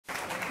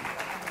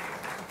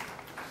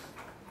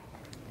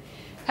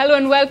Hello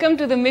and welcome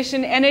to the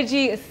Mission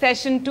Energy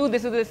Session 2.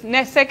 This is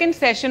the second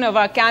session of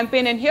our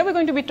campaign, and here we're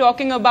going to be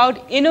talking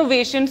about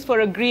innovations for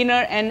a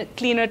greener and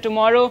cleaner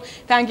tomorrow.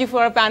 Thank you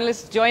for our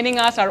panelists joining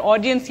us, our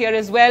audience here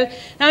as well.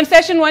 Now in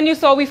session 1 you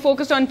saw we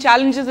focused on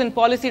challenges and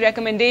policy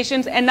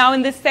recommendations, and now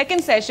in this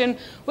second session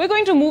we're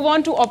going to move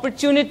on to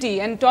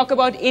opportunity and talk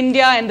about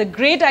India and the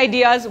great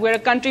ideas. We're a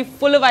country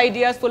full of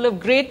ideas, full of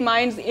great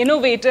minds,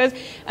 innovators,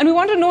 and we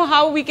want to know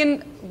how we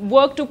can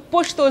work to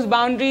push those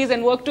boundaries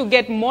and work to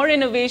get more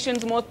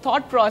innovations, more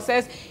thought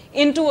process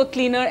into a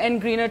cleaner and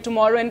greener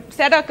tomorrow and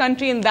set our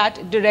country in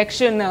that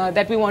direction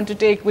that we want to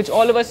take, which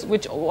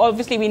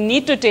obviously we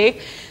need to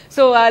take.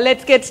 So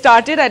let's get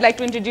started. I'd like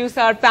to introduce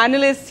our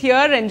panelists here,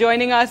 and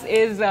joining us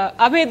is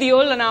Abhay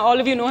Deol, and all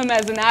of you know him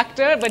as an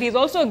actor, but he's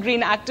also a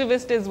green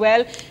activist as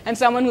well, and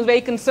someone who's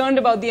very concerned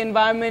about the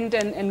environment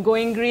and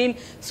going green.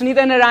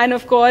 Sunita Narayan,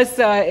 of course,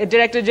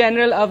 Director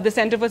General of the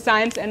Center for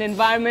Science and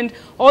Environment.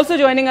 Also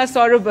joining us,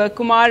 Saurabh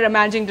Kumar,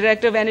 Managing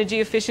Director of Energy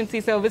Efficiency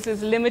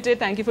Services Limited.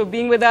 Thank you for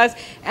being with us.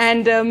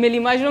 And Millie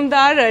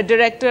Majumdar,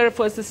 Director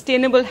for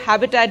Sustainable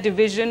Habitat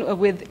Division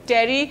with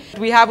TERI.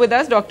 We have with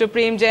us Dr.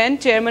 Prem Jain,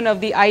 Chairman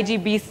of the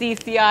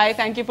IGBC-CI.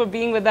 Thank you for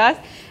being with us.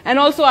 And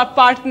also our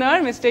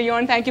partner, Mr.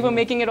 Yon, thank you for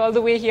making it all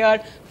the way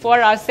here for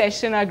our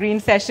session, our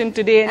green session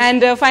today.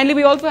 And finally,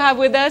 we also have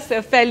with us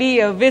Feli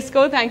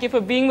Visco. Thank you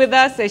for being with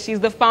us. She's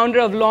the founder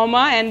of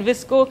Loma and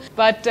Visco.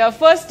 But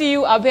first to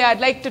you, Abhay, I'd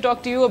like to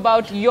talk to you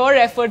about your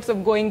efforts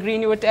of going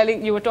green. You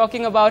were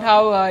talking about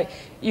how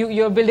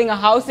you're building a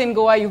house in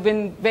Goa. You've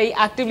been very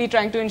actively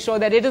trying to ensure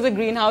that it is a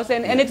greenhouse,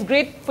 and it's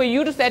great for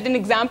you to set an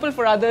example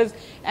for others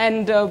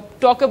and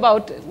talk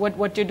about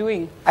what you're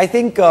doing. I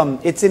think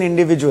it's an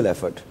individual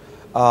effort,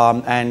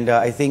 and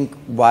I think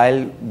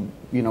while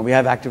we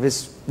have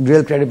activists,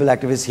 real credible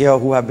activists here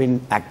who have been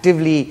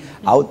actively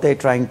out there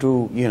trying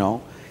to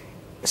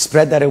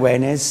spread that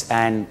awareness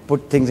and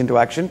put things into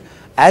action.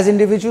 As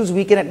individuals,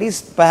 we can at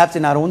least perhaps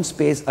in our own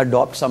space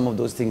adopt some of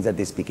those things that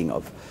they're speaking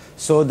of.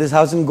 So this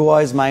house in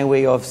Goa is my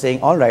way of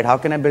saying, all right, how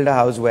can I build a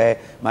house where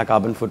my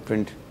carbon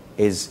footprint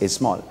is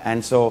small?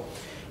 And so,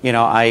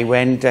 I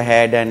went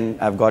ahead and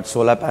I've got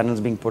solar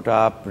panels being put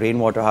up,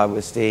 rainwater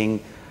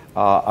harvesting,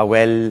 a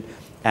well,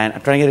 and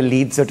I'm trying to get a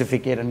LEED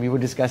certificate, and we were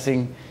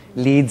discussing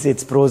LEEDs,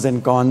 its pros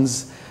and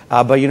cons.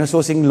 But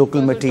sourcing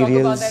local materials.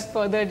 We'll talk about that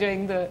further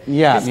during the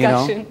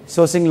discussion.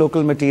 Sourcing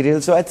local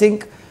materials. So I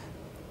think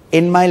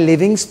in my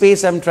living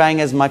space, I'm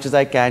trying as much as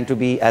I can to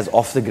be as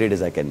off the grid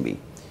as I can be.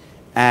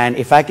 And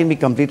if I can be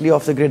completely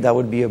off the grid, that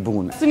would be a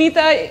boon.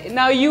 Sunita,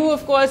 now you,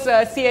 of course,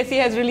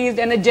 CSE has released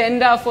an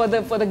agenda for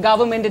the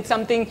government. It's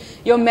something,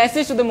 your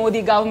message to the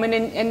Modi government,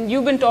 and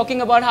you've been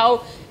talking about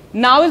how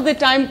now is the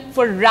time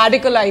for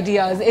radical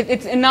ideas.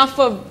 It's enough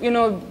of,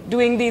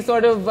 doing these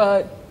sort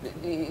of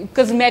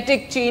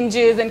cosmetic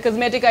changes and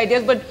cosmetic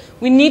ideas, but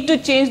we need to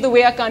change the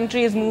way our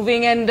country is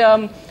moving.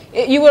 And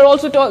you were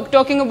also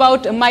talking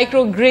about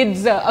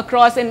microgrids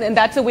across, and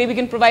that's a way we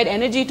can provide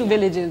energy to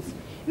villages.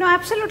 No,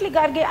 absolutely,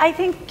 Gargi. I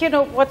think,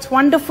 what's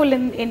wonderful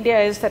in India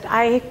is that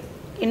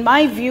in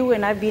my view,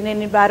 and I've been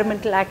an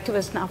environmental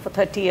activist now for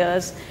 30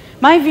 years,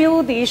 my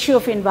view, the issue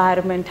of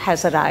environment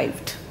has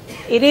arrived.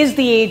 It is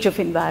the age of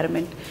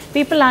environment.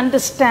 People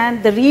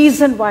understand the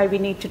reason why we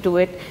need to do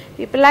it.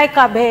 People like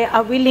Abhay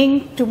are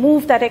willing to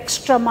move that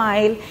extra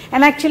mile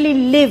and actually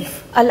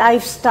live a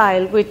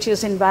lifestyle which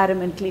is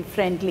environmentally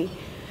friendly.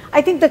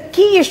 I think the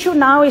key issue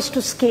now is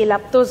to scale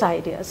up those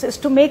ideas, is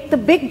to make the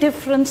big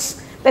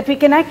difference that we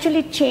can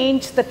actually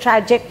change the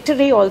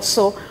trajectory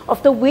also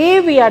of the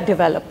way we are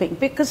developing,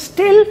 because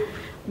still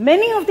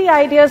many of the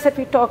ideas that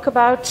we talk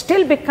about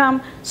still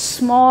become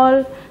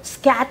small,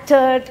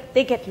 scattered,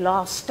 they get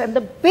lost, and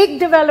the big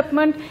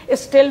development is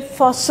still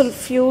fossil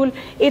fuel.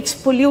 It's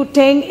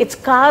polluting, it's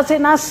cars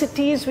in our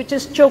cities which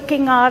is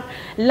choking our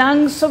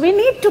lungs. So we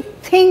need to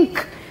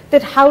think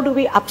that how do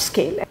we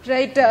upscale.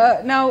 Right,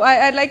 now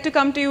I'd like to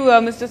come to you,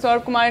 Mr.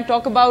 Saurabh Kumar, and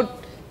talk about,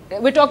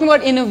 we're talking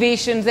about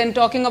innovations and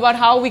talking about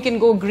how we can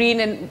go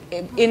green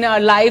in our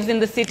lives in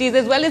the cities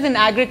as well as in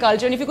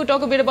agriculture. And if you could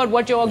talk a bit about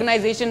what your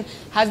organization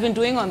has been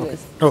doing on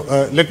this.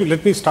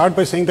 Let me start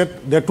by saying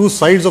that there are two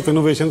sides of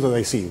innovations as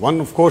I see.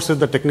 One, of course, is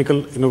the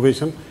technical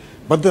innovation,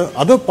 but the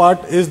other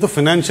part is the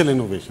financial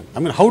innovation. I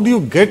mean, how do you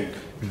get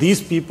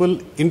these people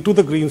into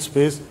the green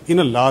space in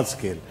a large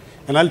scale?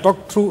 And I'll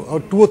talk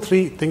through 2 or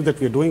 3 things that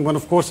we are doing. One,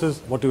 of course, is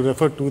what you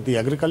referred to, the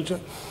agriculture.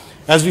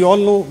 As we all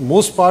know,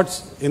 most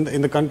parts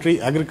in the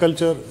country,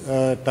 agriculture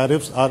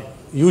tariffs are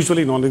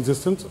usually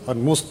non-existent, or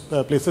most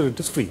places it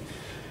is free.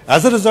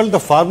 As a result, the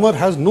farmer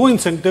has no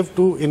incentive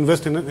to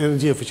invest in an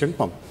energy efficient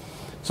pump.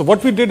 So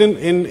what we did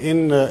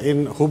in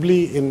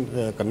Hubli in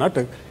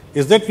Karnataka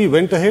is that we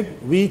went ahead,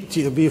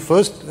 we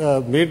first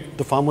made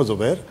the farmers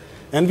aware,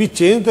 and we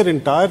changed their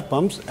entire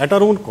pumps at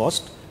our own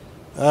cost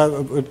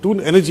to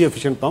an energy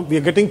efficient pump. We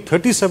are getting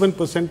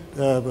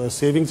 37%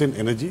 savings in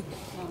energy.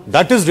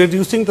 That is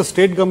reducing the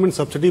state government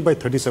subsidy by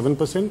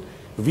 37%.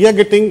 We are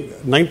getting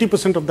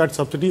 90% of that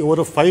subsidy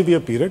over a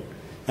 5-year period.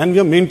 and we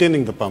are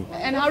maintaining the pump.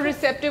 And how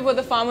receptive were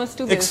the farmers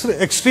to this?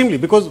 Extremely,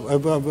 because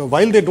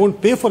while they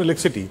don't pay for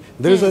electricity,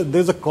 there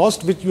is a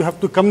cost which you have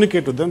to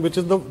communicate to them, which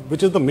is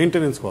the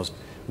maintenance cost.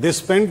 They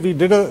spend, we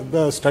did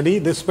a study,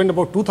 they spend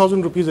about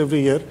 2,000 rupees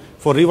every year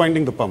for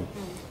rewinding the pump.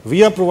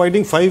 We are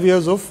providing 5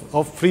 years of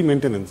free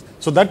maintenance.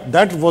 So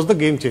that was the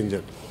game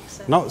changer.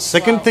 Now,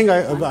 second thing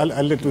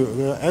I'll let you,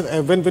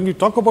 when we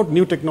talk about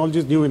new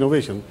technologies, new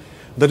innovation,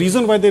 the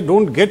reason why they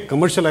don't get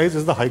commercialized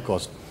is the high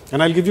cost.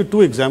 And I'll give you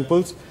two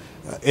examples.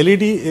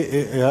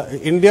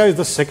 India is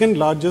the second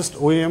largest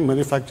OEM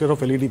manufacturer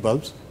of LED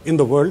bulbs in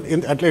the world,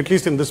 at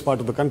least in this part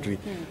of the country.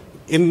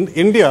 In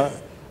India,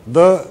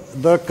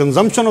 the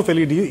consumption of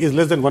LED is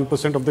less than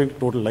 1% of the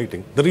total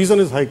lighting. The reason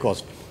is high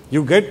cost.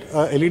 You get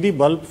a LED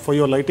bulb for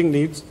your lighting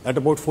needs at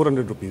about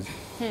 400 rupees.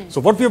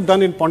 So what we have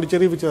done in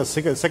Pondicherry, which is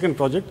a second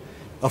project,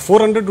 a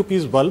 400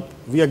 rupees bulb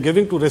we are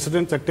giving to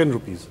residents at 10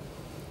 rupees.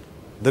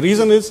 The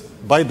reason is,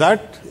 by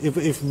that,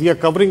 if we are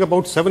covering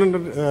about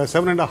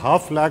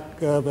 7.5 lakh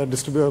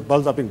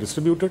bulbs are being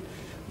distributed,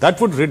 that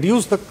would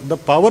reduce the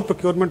power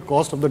procurement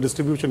cost of the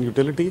distribution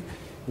utility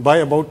by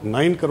about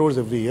 9 crores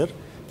every year.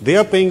 They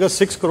are paying us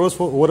 6 crores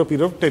for over a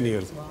period of 10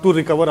 years to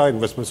recover our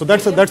investment. So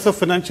that's a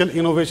financial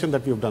innovation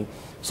that we have done.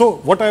 So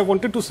what I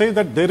wanted to say is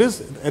that there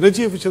is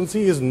energy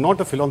efficiency is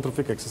not a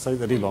philanthropic exercise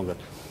any longer.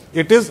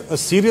 It is a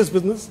serious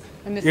business.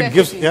 It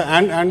gives,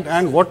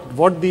 and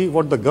what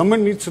the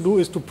government needs to do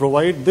is to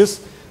provide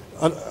this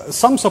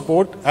some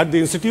support at the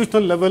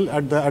institutional level,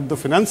 at the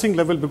financing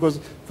level, because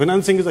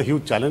financing is a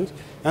huge challenge,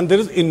 and there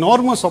is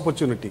enormous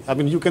opportunity. I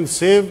mean, you can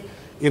save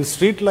in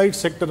street light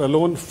sector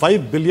alone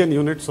 5 billion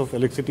units of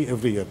electricity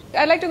every year.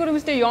 I'd like to go to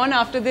Mr. Yon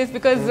after this,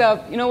 because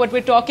you know what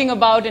we're talking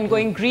about and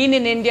going green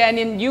in India,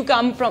 and you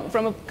come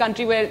from a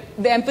country where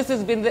the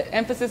emphasis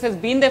has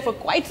been there for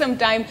quite some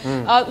time.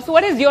 So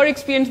what has your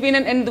experience been,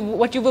 and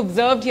what you've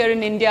observed here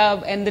in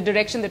India and the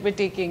direction that we're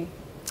taking?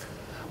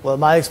 Well,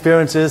 my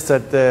experience is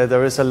that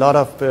there is a lot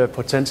of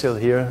potential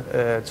here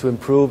to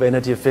improve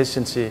energy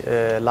efficiency,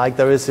 like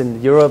there is in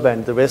Europe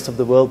and the rest of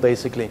the world,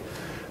 basically.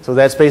 So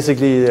that's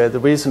basically the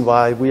reason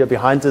why we are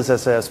behind this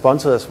as a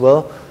sponsor as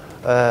well.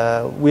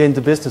 We're in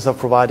the business of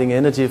providing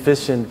energy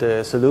efficient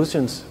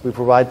solutions. We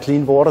provide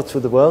clean water to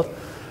the world.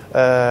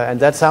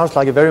 And that sounds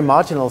like a very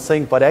marginal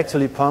thing, but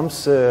actually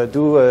pumps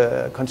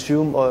do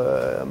consume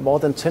more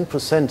than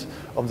 10%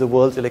 of the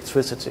world's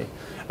electricity.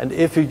 And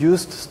if you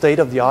used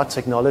state-of-the-art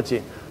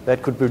technology,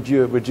 that could be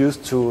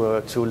reduced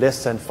to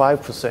less than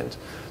 5%.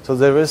 So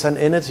there is an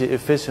energy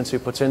efficiency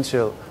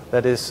potential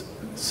that is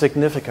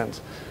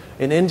significant.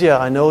 In India,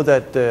 I know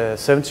that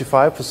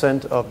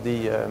 75% of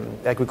the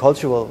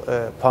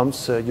agricultural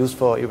pumps used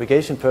for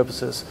irrigation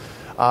purposes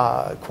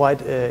are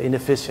quite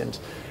inefficient.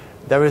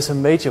 There is a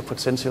major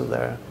potential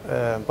there,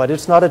 but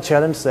it's not a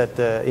challenge that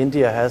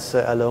India has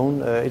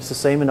alone. It's the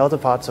same in other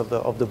parts of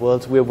the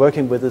world. We're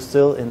working with it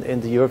still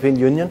in the European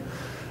Union.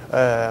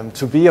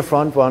 To be a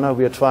front runner,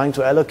 we are trying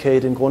to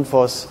allocate in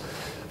Grundfos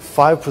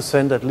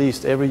 5% at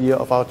least every year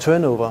of our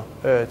turnover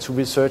to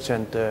research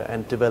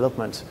and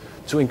development,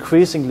 to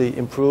increasingly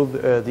improve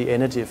the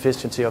energy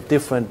efficiency of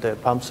different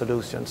pump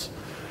solutions.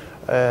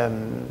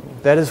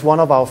 That is one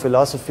of our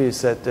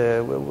philosophies that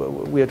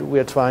we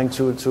are trying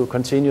to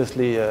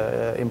continuously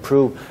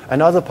improve.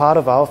 Another part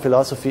of our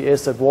philosophy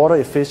is that water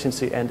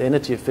efficiency and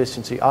energy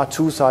efficiency are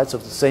two sides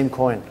of the same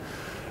coin.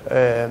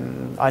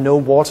 I know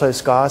water is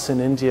scarce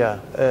in India,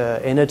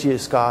 energy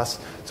is scarce,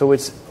 so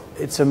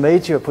it's a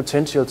major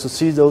potential to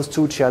see those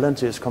two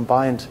challenges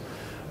combined.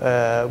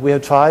 We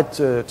have tried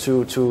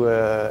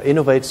to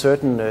innovate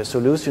certain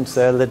solutions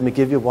there. Let me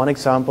give you one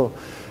example.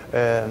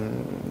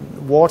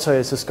 Water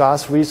is a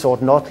scarce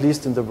resource, not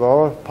least in the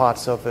rural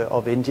parts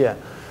of India.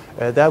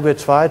 There we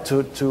tried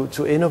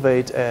to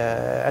innovate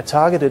a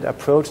targeted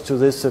approach to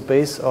this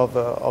base of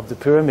the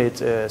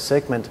pyramid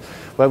segment,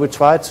 where we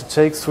tried to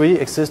take three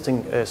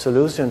existing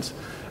solutions: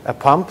 a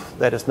pump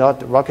that is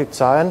not rocket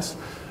science,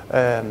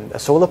 a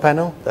solar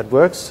panel that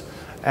works,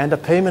 and a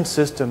payment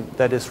system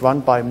that is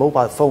run by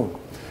mobile phone.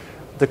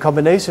 The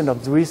combination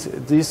of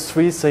these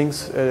three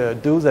things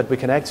do that we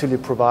can actually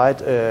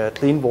provide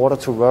clean water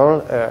to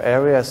rural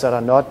areas that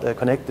are not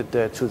connected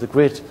to the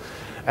grid.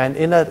 And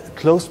in a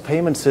closed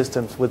payment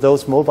system with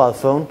those mobile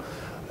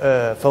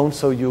phones,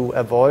 so you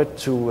avoid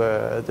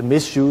the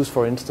misuse,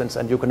 for instance,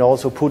 and you can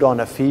also put on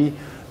a fee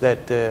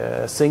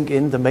that sink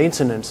in the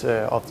maintenance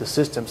of the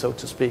system, so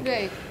to speak.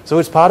 Great. So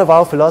it's part of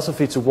our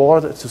philosophy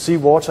to see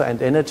water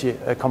and energy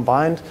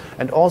combined,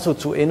 and also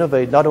to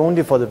innovate not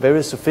only for the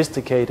very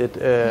sophisticated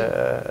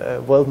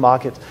world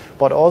market,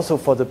 but also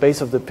for the base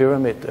of the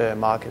pyramid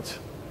market.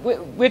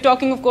 We're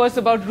talking, of course,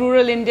 about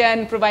rural India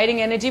and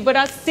providing energy, but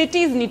our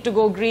cities need to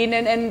go green,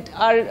 and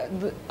our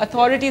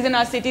authorities in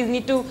our cities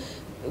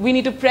we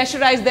need to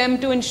pressurize them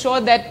to ensure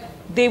that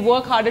they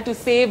work harder to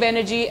save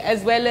energy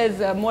as well as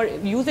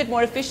use it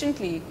more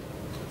efficiently.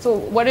 So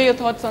what are your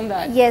thoughts on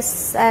that?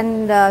 Yes,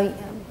 and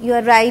you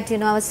are right, you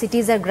know, our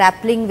cities are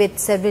grappling with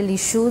several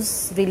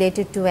issues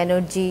related to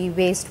energy,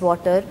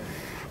 wastewater,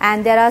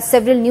 And there are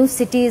several new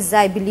cities,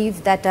 I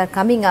believe, that are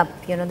coming up.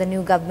 You know, the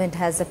new government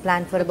has a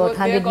plan for about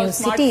 100 new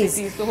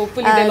cities. So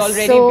hopefully they'll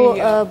already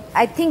be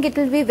I think it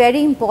will be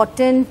very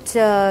important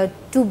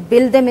to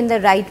build them in the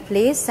right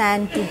place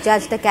and to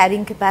judge the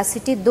carrying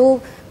capacity,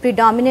 though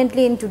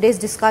predominantly in today's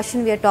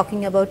discussion we are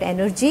talking about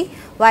energy.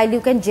 While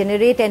you can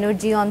generate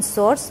energy on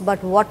source,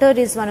 but water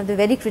is one of the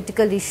very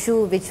critical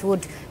issue which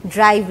would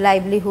drive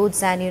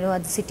livelihoods and, you know,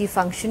 the city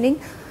functioning.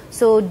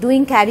 So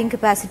doing carrying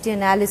capacity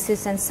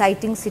analysis and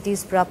siting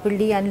cities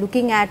properly and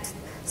looking at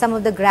some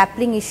of the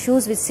grappling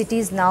issues which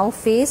cities now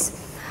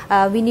face,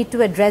 we need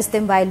to address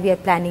them while we are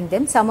planning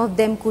them. Some of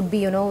them could be,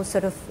 you know,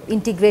 sort of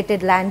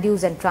integrated land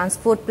use and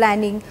transport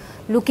planning,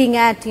 looking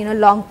at, you know,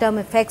 long-term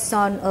effects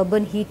on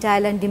urban heat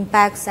island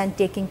impacts and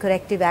taking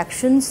corrective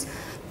actions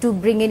to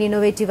bring in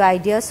innovative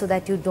ideas so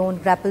that you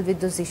don't grapple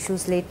with those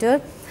issues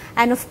later.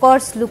 And of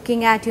course,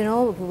 looking at, you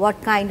know,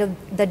 what kind of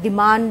the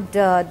demand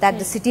that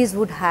the cities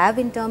would have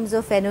in terms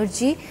of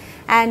energy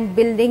and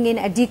building in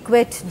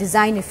adequate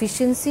design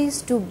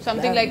efficiencies to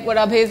something like what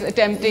Abhay is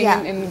attempting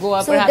in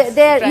Goa, so perhaps.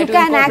 You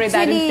can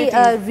actually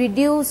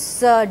reduce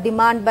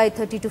demand by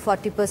 30 to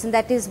 40%.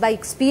 That is, by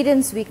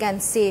experience we can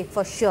say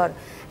for sure.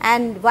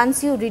 And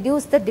once you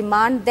reduce the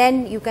demand,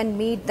 then you can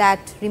meet that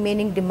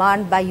remaining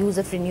demand by use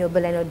of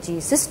renewable energy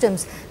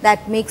systems.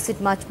 That makes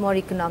it much more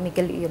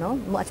economical, you know,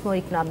 much more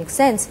economic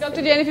sense.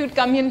 Dr. Jain, if you'd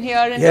come in here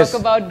and talk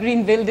about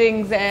green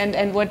buildings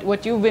and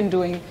what you've been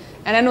doing.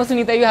 And I know,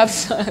 Sunita, you have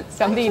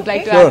something you'd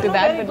like to add to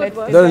that.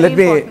 But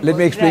let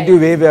me explain to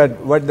you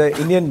what the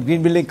Indian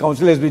Green Building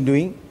Council has been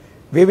doing.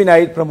 We've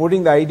been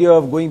promoting the idea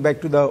of going back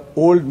to the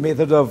old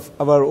methods of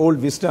our old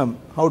wisdom,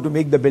 how to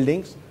make the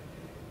buildings.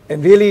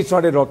 And really, it's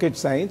not a rocket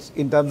science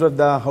in terms of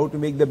how to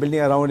make the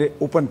building around an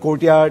open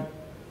courtyard,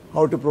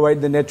 how to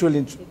provide the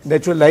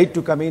natural light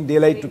to come in,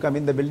 daylight to come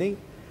in the building.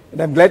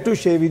 And I'm glad to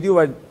share with you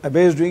what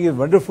Abhay is doing is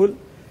wonderful.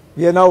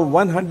 We are now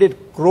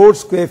 100 crore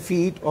square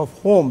feet of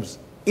homes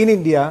in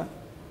India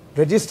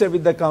registered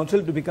with the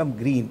council to become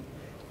green.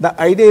 The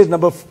idea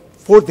is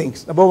four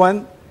things. Number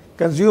one,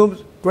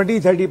 consumes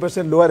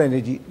 20-30% lower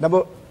energy.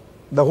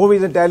 The home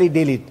is entirely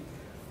daylit,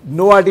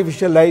 no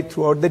artificial light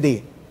throughout the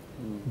day.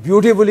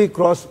 Beautifully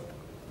cross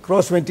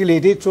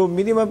ventilated, so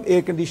minimum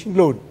air conditioning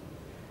load.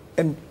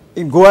 And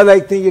in Goa,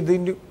 like thing,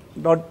 it's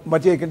not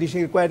much air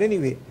conditioning required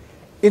anyway.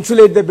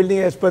 Insulate the building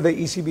as per the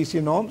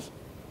ECBC norms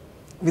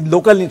with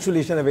local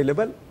insulation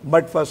available,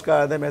 mud first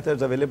car, other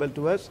methods available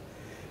to us.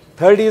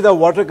 Third is the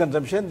water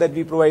consumption, that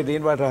we provide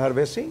rainwater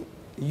harvesting,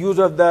 use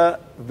of the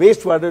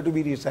wastewater to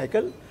be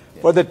recycled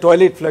for the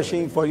toilet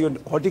flushing, for your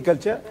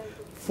horticulture.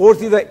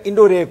 Fourth is the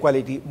indoor air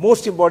quality,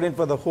 most important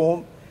for the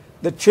home.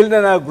 The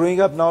children are growing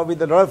up now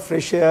with a lot of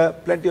fresh air,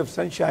 plenty of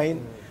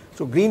sunshine.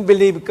 So green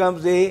building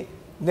becomes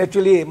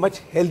naturally a much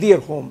healthier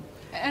home.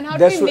 And how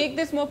do we make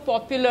this more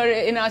popular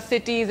in our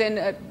cities?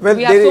 And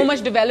we have so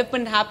much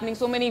development happening,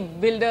 so many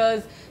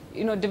builders,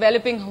 you know,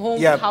 developing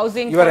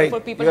housing for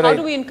people. How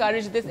do we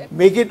encourage this?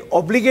 Make it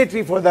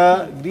obligatory for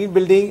the green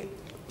building,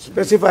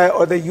 specify,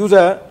 or the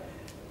user,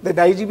 that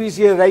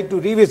IGBC has right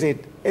to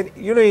revisit. And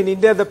you know, in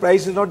India, the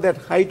price is not that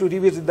high to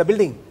revisit the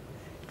building.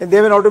 And they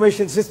have an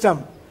automation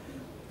system.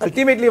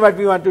 Ultimately, what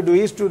we want to do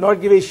is to not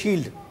give a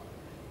shield,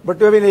 but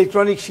to have an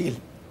electronic shield,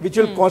 which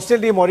will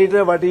constantly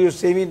monitor what you are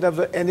saving in terms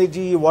of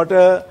energy,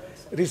 water,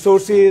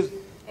 resources,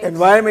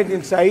 environment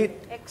inside.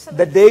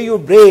 The day you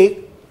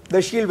break,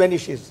 the shield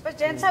vanishes.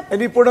 And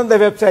we put on the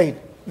website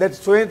that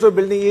so-and-so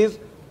building is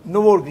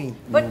no more green.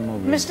 But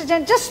Mr.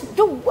 Jain, just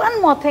do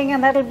one more thing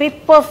and that will be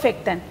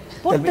perfect then.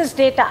 Put this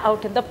data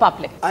out in the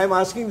public. I am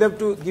asking them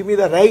to give me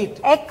the right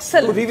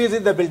to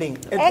revisit the building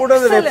and put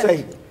on the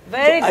website.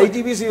 Very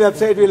good. IGBC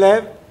website will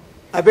have,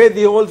 Abhay,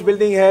 the whole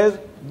building has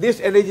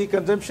this energy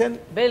consumption.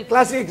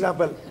 Classic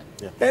example.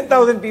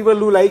 10,000 people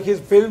who like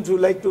his films, who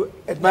like to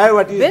admire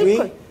what he is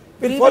doing,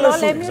 will follow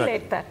suit.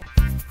 Emulate that.